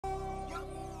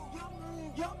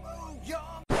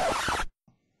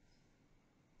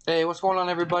Hey, what's going on,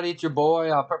 everybody? It's your boy,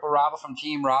 Purple RobbA from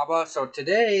Team RobbA. So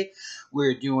today,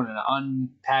 we're doing an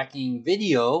unpacking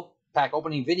video, pack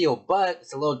opening video, but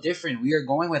it's a little different. We are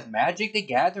going with Magic the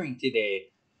Gathering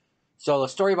today. So the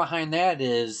story behind that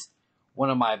is one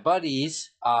of my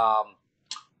buddies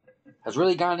has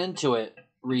really gotten into it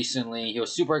recently. He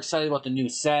was super excited about the new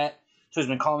set. So he's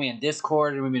been calling me in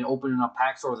Discord, and we've been opening up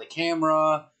packs over the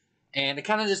camera. And it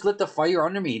kind of just lit the fire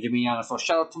under me, to be honest. So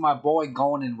shout out to my boy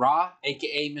Going in Raw,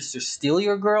 a.k.a. Mr. Steal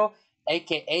Your Girl,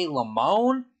 a.k.a.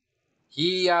 Lamone.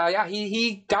 He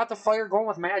got the fire going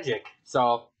with Magic.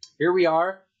 So here we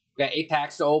are. We got 8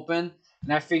 packs to open.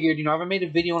 And I figured, I haven't made a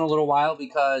video in a little while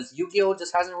because Yu-Gi-Oh!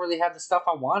 Just hasn't really had the stuff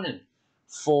I wanted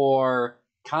for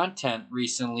content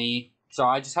recently. So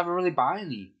I just haven't really bought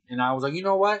any. And I was like, you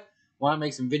know what? I want to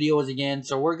make some videos again.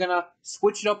 So we're going to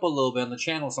switch it up a little bit on the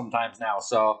channel sometimes now.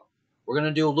 So we're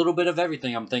going to do a little bit of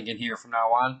everything, I'm thinking, here from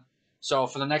now on. So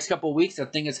for the next couple of weeks, I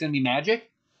think it's going to be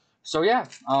Magic. So yeah,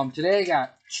 today I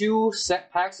got 2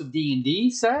 set packs of D&D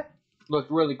set.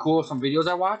 Looked really cool. Some videos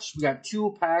I watched. We got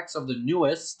 2 packs of the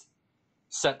newest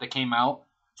set that came out.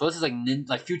 So this is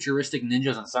like futuristic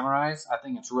ninjas and samurais. I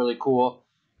think it's really cool.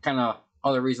 Kind of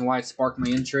other reason why it sparked my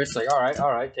interest. Like, all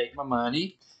right, take my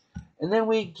money. And then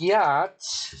we got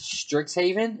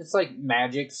Strixhaven. It's like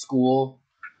Magic School.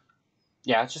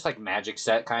 Yeah, it's just like Magic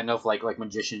set, kind of like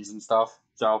magicians and stuff.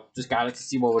 So just got it to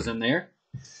see what was in there.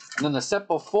 And then the set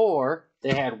before,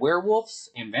 they had werewolves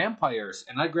and vampires.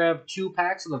 And I grabbed 2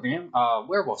 packs of the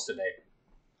werewolves today.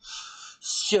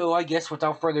 So I guess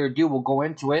without further ado, we'll go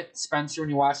into it. Spencer, when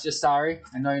you watch this, sorry.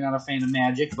 I know you're not a fan of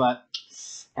Magic, but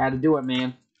had to do it,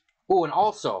 man. Oh, and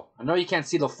also, I know you can't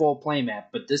see the full playmat,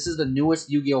 but this is the newest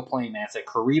Yu-Gi-Oh! Playmat. It's like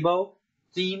Karibo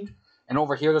themed. And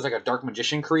over here, there's like a Dark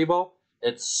Magician Karibo.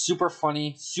 It's super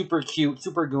funny, super cute,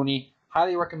 super goony.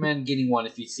 Highly recommend getting one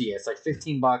if you see it. It's like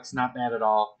 15 bucks, not bad at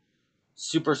all.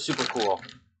 Super, super cool.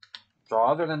 So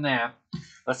other than that,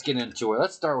 let's get into it.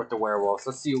 Let's start with the werewolves.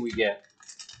 Let's see what we get.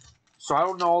 So I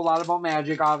don't know a lot about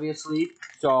Magic, obviously.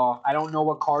 So I don't know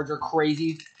what cards are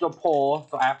crazy to pull.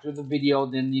 So after the video,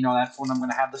 then, that's when I'm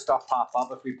going to have the stuff pop up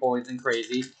if we pull anything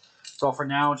crazy. So for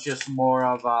now, it's just more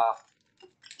of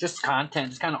just content.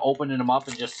 Just kind of opening them up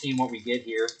and just seeing what we get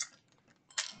here.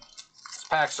 This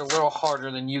pack's a little harder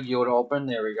than Yu-Gi-Oh! To open.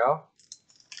 There we go.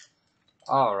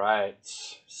 Alright.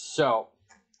 So,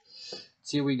 let's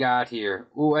see what we got here.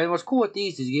 Ooh, and what's cool with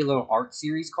these is you get a little art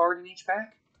series card in each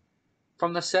pack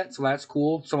from the set, so that's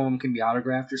cool. Some of them can be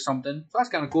autographed or something, so that's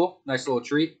kind of cool. Nice little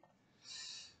treat.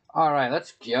 Alright,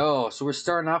 let's go. So we're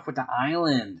starting off with the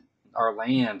island, our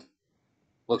land.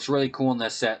 Looks really cool in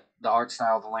this set, the art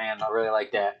style of the land. I really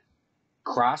like that.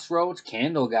 Crossroads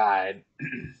Candle Guide.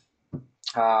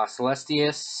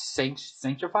 Celestius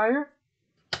Sanctifier.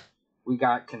 We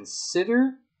got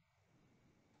Consider.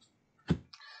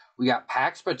 We got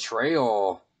Pax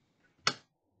Betrayal.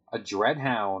 A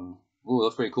Dreadhound. Ooh,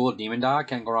 looks pretty cool. Demon Dog.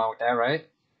 Can't go wrong with that, right?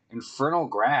 Infernal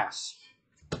Grasp.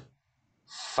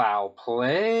 Foul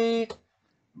Play.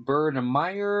 Bird and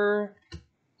Mire.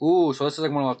 Ooh, so this is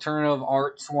like one of the alternative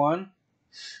arts one.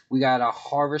 We got a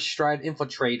Harvest Stride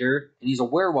Infiltrator. And he's a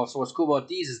werewolf. So what's cool about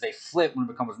these is they flip when it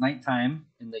becomes nighttime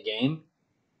in the game.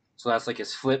 So that's like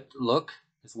his flipped look.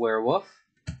 His werewolf.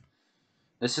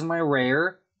 This is my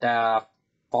rare. The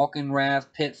Falcon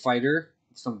Wrath Pit Fighter.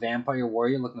 Some Vampire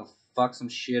Warrior looking to fuck some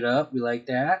shit up. We like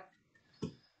that.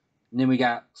 And then we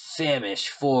got Famish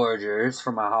Forgers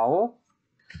for my Howl.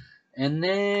 And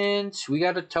then we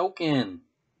got a token.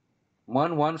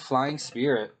 1/1 Flying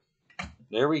Spirit.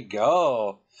 There we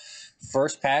go.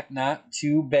 First pack, not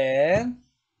too bad.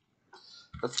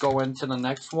 Let's go into the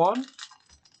next one.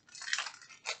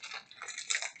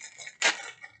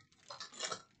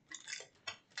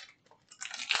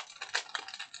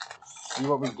 See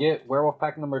what we get. Werewolf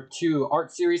pack number 2.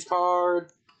 Art series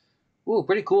card. Ooh,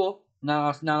 pretty cool. No,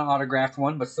 it's not an autographed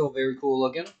one, but still very cool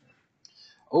looking.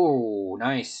 Oh,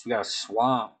 nice. We got a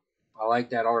swamp. I like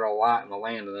that art a lot in the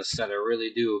land in this set. I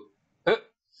really do.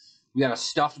 We got a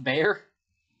stuffed bear.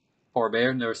 Poor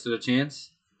bear. Never stood a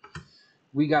chance.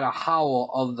 We got a Howl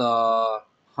of the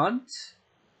Hunt.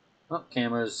 Oh,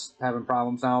 camera's having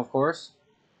problems now, of course.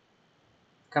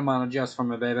 Come on, adjust for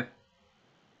me, baby.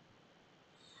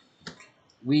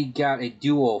 We got a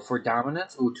duel for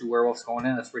dominance. Ooh, 2 werewolves going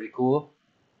in. That's pretty cool.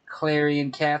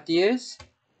 Clarion Cathias.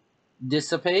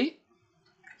 Dissipate.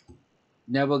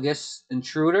 Nebulous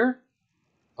Intruder.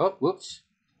 Oh, whoops.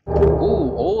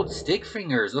 Ooh, Old Stick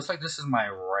Fingers. Looks like this is my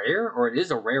rare, or it is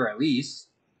a rare at least.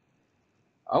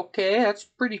 Okay, that's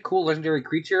pretty cool. Legendary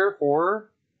creature,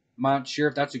 horror. I'm not sure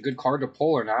if that's a good card to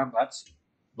pull or not. That's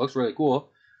Looks really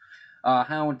cool.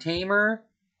 Hound Tamer,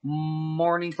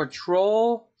 Morning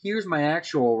Patrol. Here's my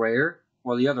actual rare.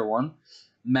 Well, the other one.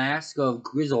 Mask of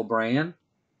Grizzlebrand.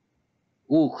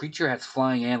 Ooh, creature has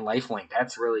flying and lifelink.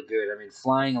 That's really good. I mean,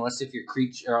 flying, unless if your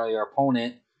creature or your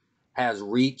opponent has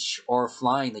reach or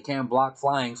flying, they can't block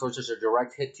flying, so it's just a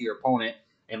direct hit to your opponent.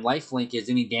 And lifelink is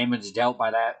any damage dealt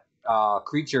by that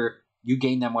creature, you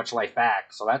gain that much life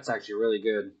back. So that's actually really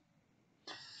good.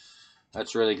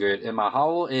 That's really good. And my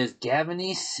holo is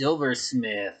Gavany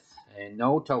Silversmith. And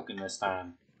no token this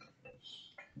time.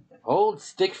 Old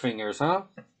Stick Fingers, huh?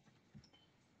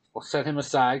 We'll set him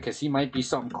aside because he might be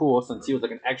something cool since he was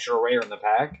like an extra rare in the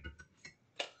pack.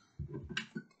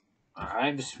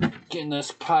 Alright, just getting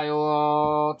this pile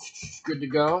all good to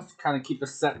go. Kind of keep the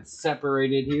set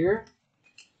separated here.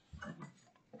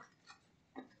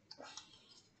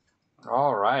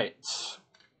 Alright.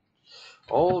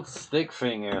 Old Stick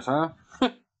Fingers, huh?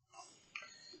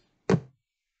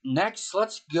 Next,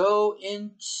 let's go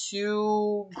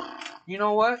into... You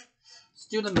know what? Let's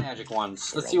do the magic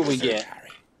ones. Let's see what we get.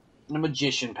 The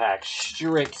Magician pack.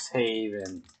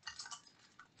 Strixhaven.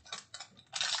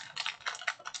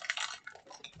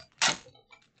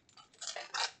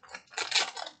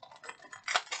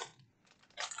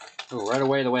 Ooh, right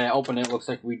away, the way I open it, looks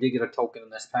like we did get a token in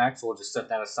this pack, so we'll just set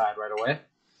that aside right away.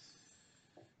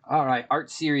 Alright, Art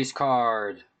Series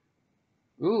card.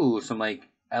 Ooh, some like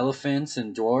elephants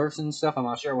and dwarves and stuff. I'm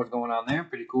not sure what's going on there.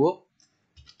 Pretty cool.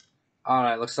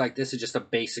 Alright, looks like this is just a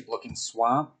basic looking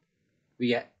swamp.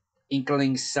 We got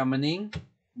Inkling Summoning.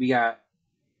 We got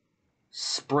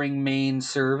Spring Main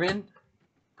Servant.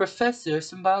 Professor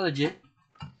Symbology.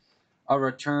 A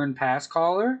Return Pass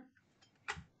Caller.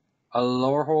 A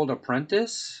Lorehold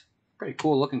Apprentice. Pretty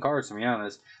cool looking cards, to be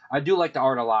honest. I do like the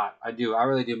art a lot. I do. I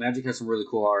really do. Magic has some really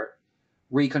cool art.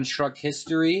 Reconstruct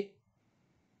History.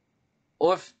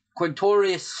 Orf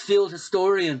Quintorius Field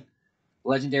Historian.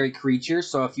 Legendary creature.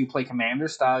 So if you play Commander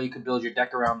style, you could build your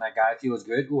deck around that guy if he was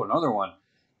good. Ooh, another one.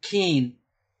 Keen.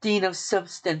 Dean of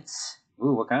Substance.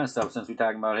 Ooh, what kind of substance we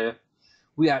talking about here?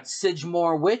 We got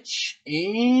Sidgemore Witch.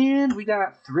 And we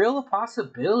got Thrill of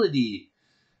Possibility.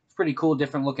 Pretty cool,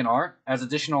 different looking art. As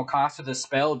additional cost to the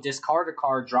spell, discard a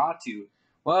card, draw 2.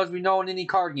 Well, as we know in any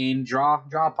card game, draw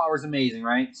power is amazing,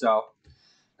 right? So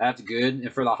that's good.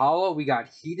 And for the holo, we got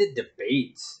Heated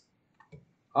Debates.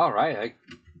 All right, I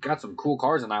got some cool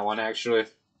cards in that one actually.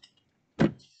 I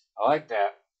like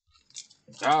that.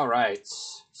 All right,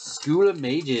 School of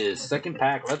Mages, second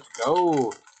pack. Let's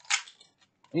go.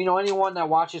 You know, anyone that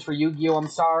watches for Yu-Gi-Oh, I'm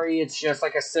sorry. It's just,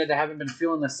 like I said, I haven't been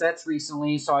feeling the sets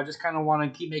recently, so I just kind of want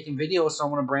to keep making videos, so I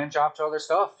want to branch off to other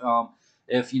stuff.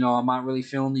 If, you know, I'm not really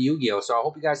feeling the Yu-Gi-Oh. So I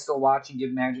hope you guys still watch and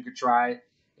give Magic a try.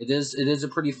 It is a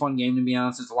pretty fun game, to be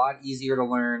honest. It's a lot easier to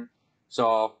learn.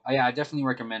 So, yeah, I definitely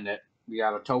recommend it. We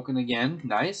got a token again.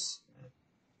 Nice.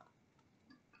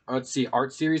 Let's see.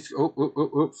 Art Series.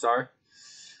 Sorry.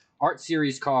 Art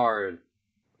Series card.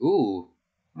 Ooh.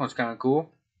 That's kind of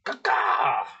cool. Kaka!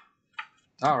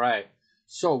 Alright,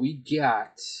 so we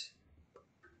got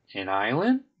an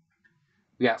island.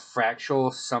 We got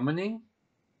Fractal Summoning.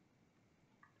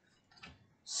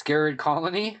 Scared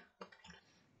Colony.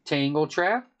 Tangle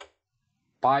Trap.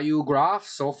 Bayou Graph.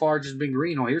 So far just been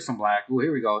green. Oh, here's some black. Oh,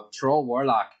 here we go. Troll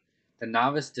Warlock. The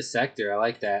Novice Dissector. I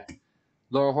like that.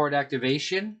 Lower Horde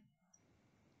Activation.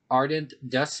 Ardent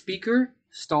Dust Speaker.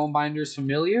 Stonebinder's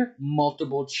Familiar.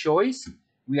 Multiple Choice.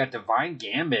 We got Divine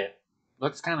Gambit.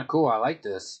 Looks kind of cool. I like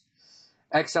this.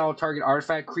 Exile target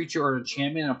artifact, creature, or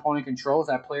enchantment an opponent controls.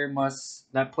 That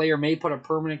player may put a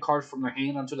permanent card from their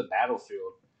hand onto the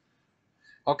battlefield.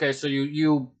 Okay, so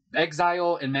you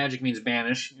exile in Magic means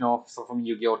banish, you know, so from a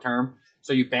Yu-Gi-Oh term.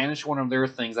 So you banish one of their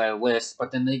things out of list,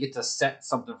 but then they get to set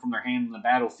something from their hand in the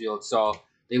battlefield. So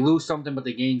they lose something, but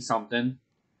they gain something.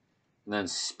 And then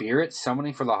Spirit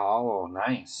Summoning for the holo.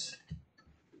 Nice.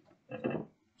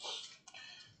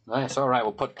 Nice. All right,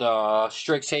 we'll put the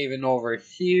Strixhaven over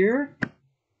here.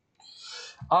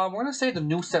 We're gonna save the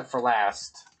new set for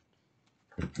last.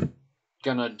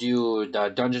 Gonna do the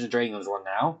Dungeons and Dragons one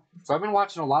now. So I've been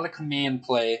watching a lot of command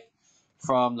play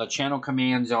from the channel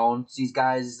Command Zone. It's these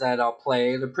guys that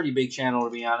play. They're a pretty big channel, to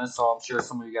be honest, so I'm sure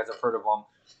some of you guys have heard of them.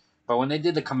 But when they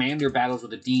did the Commander battles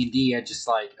with the D&D,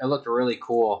 it looked really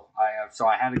cool. So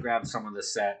I had to grab some of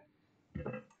this set.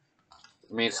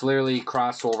 I mean, it's literally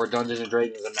crossover Dungeons and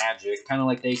Dragons and Magic. Kind of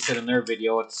like they said in their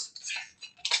video, it's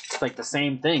like the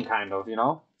same thing, kind of, you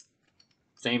know?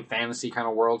 Same fantasy kind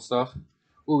of world stuff.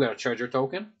 Ooh, got a treasure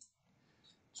token.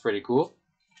 It's pretty cool.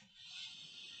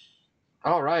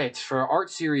 Alright, for Art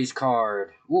Series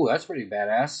card. Ooh, that's pretty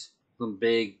badass. Some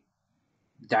big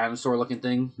dinosaur looking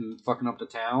thing fucking up the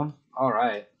town.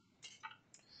 Alright.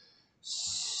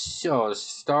 So to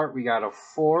start, we got a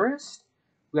forest.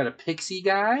 We got a pixie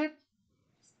guy.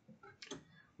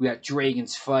 We got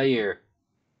Dragon's Fire.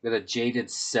 We got a Jaded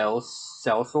Cell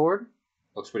Sword.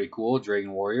 Looks pretty cool.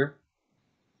 Dragon Warrior.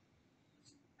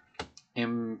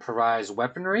 Improvised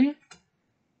Weaponry.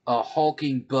 A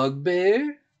Hulking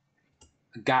Bugbear.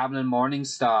 A Goblin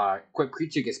Morningstar. Equipped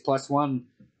creature gets +1/+0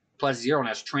 and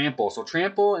has Trample. So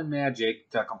Trample in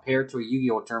Magic, compared to a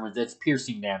Yu-Gi-Oh term, it's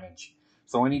piercing damage.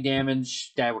 So any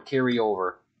damage that would carry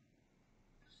over.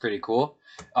 Pretty cool.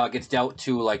 Gets dealt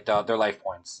to like their life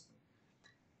points.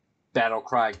 Battle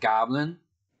Cry Goblin.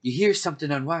 You hear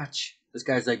something on watch. This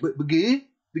guy's like, biggie.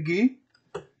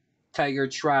 Tiger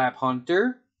Tribe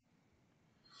Hunter.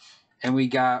 And we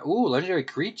got, legendary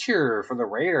creature for the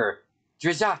rare.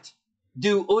 Drizzt.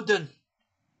 Du Odin.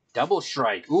 Double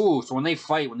Strike. So when they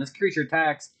fight, when this creature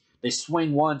attacks, they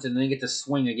swing once and then they get to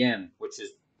swing again, which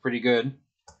is pretty good.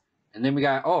 And then we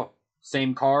got,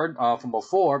 same card from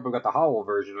before, but we got the hollow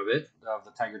version of it, of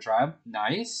the Tiger Tribe.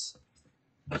 Nice.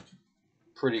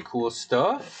 Pretty cool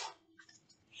stuff.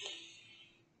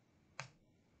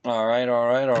 Alright.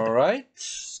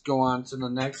 Let's go on to the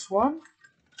next one.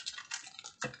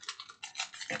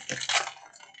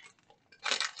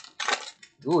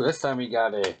 This time we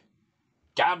got a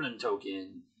Goblin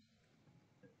token.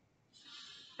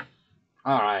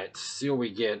 Alright, see what we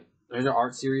get. There's an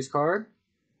art series card.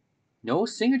 No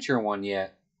signature one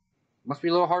yet. Must be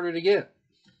a little harder to get.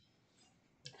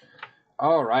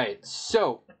 Alright,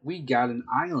 so we got an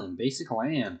island, basic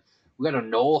land. We got a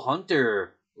Knoll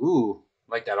Hunter.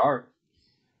 Like that art.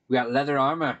 We got leather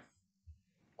armor.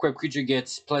 Equipped creature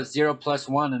gets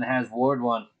 +0/+1 and has ward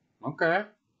 1. Okay.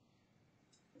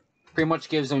 Pretty much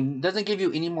gives them, doesn't give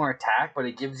you any more attack, but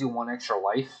it gives you 1 extra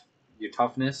life. Your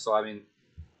toughness, so I mean,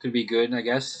 could be good, I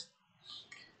guess.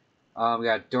 We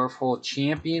got Dorfhole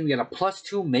Champion. We got a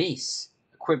 +2 mace.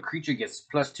 Equipped creature gets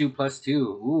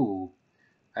 +2/+2.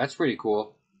 That's pretty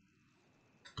cool.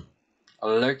 A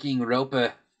Lurking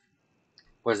RobbA.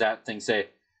 What does that thing say?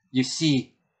 You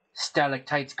see,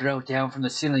 stalactites grow down from the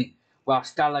ceiling while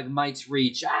stalagmites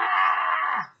reach.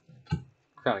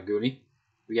 Kind of goody.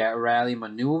 We got Rally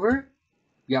Maneuver.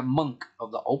 We got Monk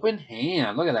of the Open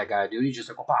Hand. Look at that guy, dude. He's just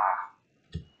like,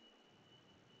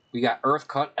 We got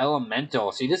Earthcut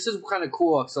Elemental. See, this is kind of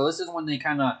cool. So this is when they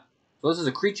so this is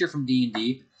a creature from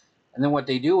D&D. And then what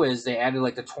they do is they added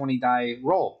like the 20 die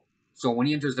roll. So when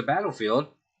he enters the battlefield,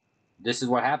 this is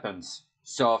what happens.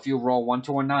 So if you roll 1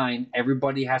 to a 9,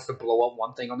 everybody has to blow up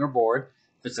one thing on their board.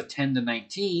 If it's a 10 to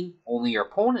 19, only your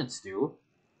opponents do.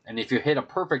 And if you hit a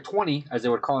perfect 20, as they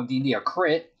would call in D&D, a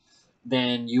crit,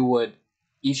 then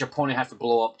each opponent has to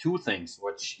blow up 2 things,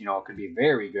 which, could be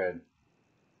very good.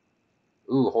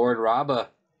 Horde RobbA.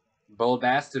 Bold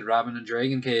Bastard robbing a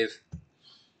Dragon Cave.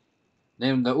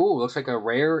 Then looks like a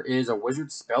rare is a Wizard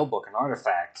Spellbook, an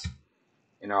artifact.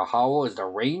 And our hollow is the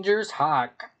Ranger's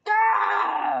Hawk.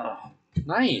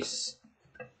 Nice.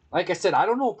 Like I said, I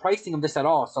don't know pricing of this at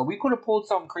all, so we could have pulled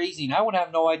something crazy, and I would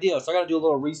have no idea, so I got to do a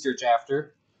little research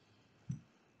after.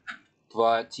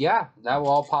 But, yeah, that will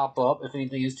all pop up if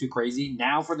anything is too crazy.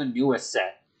 Now for the newest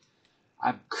set.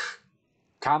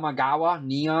 Kamigawa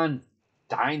Neon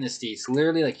Dynasty. It's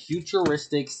literally like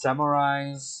futuristic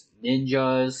samurais,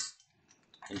 ninjas,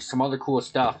 and some other cool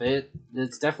stuff.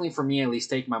 It's definitely, for me at least,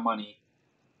 take my money.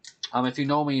 If you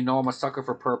know me, you know I'm a sucker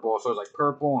for purple. So it's like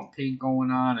purple and pink going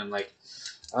on. And like,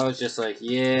 I was just like,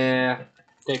 yeah,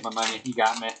 take my money. You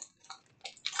got me.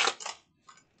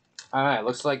 Alright,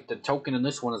 looks like the token in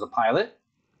this one is a pilot.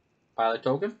 Pilot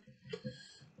token.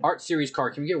 Art series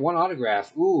card. Can we get 1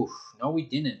 autograph? Ooh, no we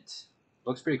didn't.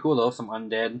 Looks pretty cool though. Some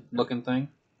undead looking thing.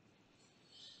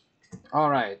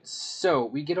 Alright, so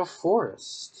we get a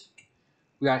forest.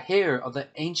 We got Hair of the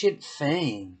Ancient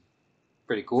Fang.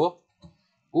 Pretty cool.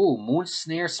 Moon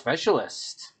Snare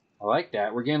Specialist. I like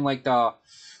that. We're getting like they're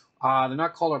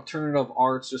not called alternative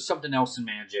arts. There's something else in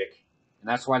Magic. And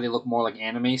that's why they look more like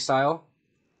anime style.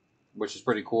 Which is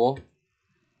pretty cool.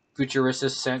 Futuristic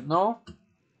Sentinel.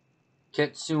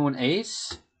 Kitsune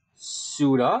Ace.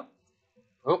 Suit Up.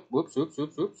 Whoops. We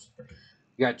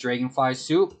got Dragonfly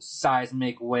Soup.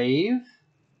 Seismic Wave.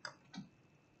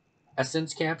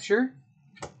 Essence Capture.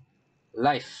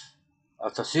 Life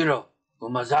of Toshiro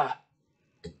Umaza.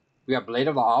 We got Blade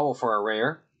of the Owl for a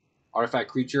rare. Artifact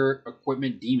Creature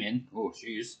Equipment Demon. Oh,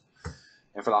 jeez.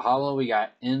 And for the hollow, we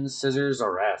got Incissor's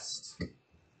Arrest.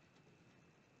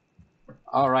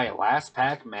 Alright, last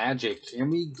pack Magic. Can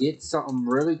we get something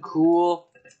really cool?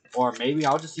 Or maybe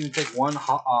I'll just even take 1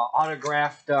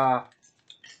 autographed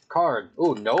card.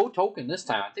 Oh, no token this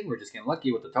time. I think we're just getting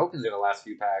lucky with the tokens in the last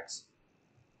few packs.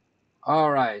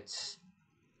 Alright.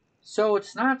 So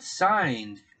it's not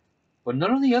signed, but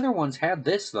none of the other ones had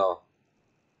this, though.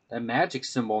 That magic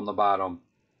symbol in the bottom.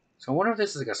 So I wonder if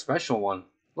this is like a special one.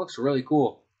 Looks really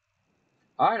cool.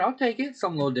 Alright, I'll take it.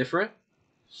 Something a little different.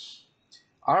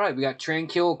 Alright, we got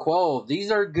Tranquil Quo. These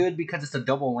are good because it's a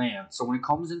double land. So when it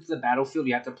comes into the battlefield,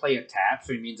 you have to play it tapped,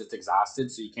 so it means it's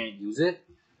exhausted, so you can't use it.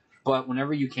 But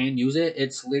whenever you can use it,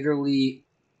 it's literally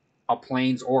a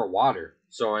plains or water.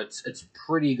 So it's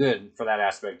pretty good for that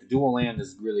aspect. The dual land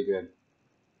is really good.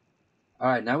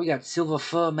 Alright, now we got Silver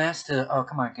Fur Master. Oh,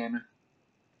 come on, Cameron.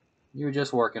 You were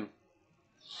just working.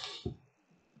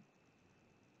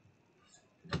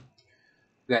 We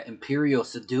got Imperial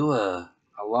Sedua.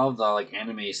 I love the like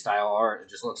anime style art. It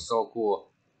just looks so cool.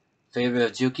 Favor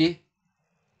of Juki.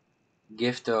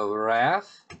 Gift of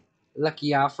Wrath.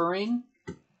 Lucky Offering.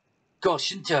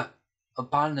 Goshinta of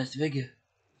Boundless Vigor.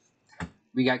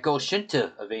 We got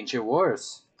Goshinta of Ancient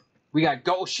Wars. We got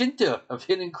Goshinta of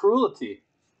Hidden Cruelty.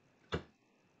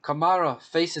 Kamara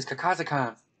faces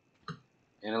Kakazakan.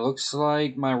 And it looks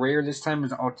like my rare this time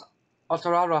is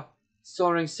Altarara,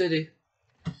 Soaring City.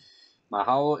 My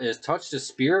howl is Touch the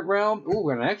Spirit Realm. Ooh,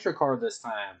 we got an extra card this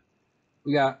time.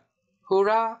 We got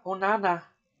Hurrah Onana.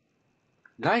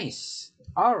 Nice.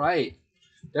 Alright.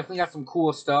 Definitely got some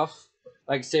cool stuff.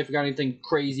 Like I say, if we got anything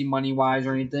crazy money-wise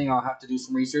or anything, I'll have to do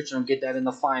some research and I'll get that in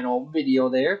the final video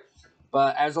there.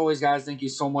 But as always, guys, thank you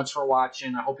so much for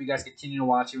watching. I hope you guys continue to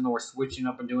watch, even though we're switching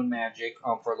up and doing magic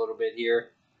for a little bit here.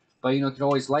 But, you know, you can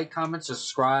always like, comment,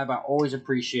 subscribe. I always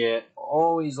appreciate it.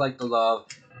 Always like the love.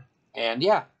 And,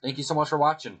 yeah, thank you so much for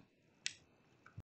watching.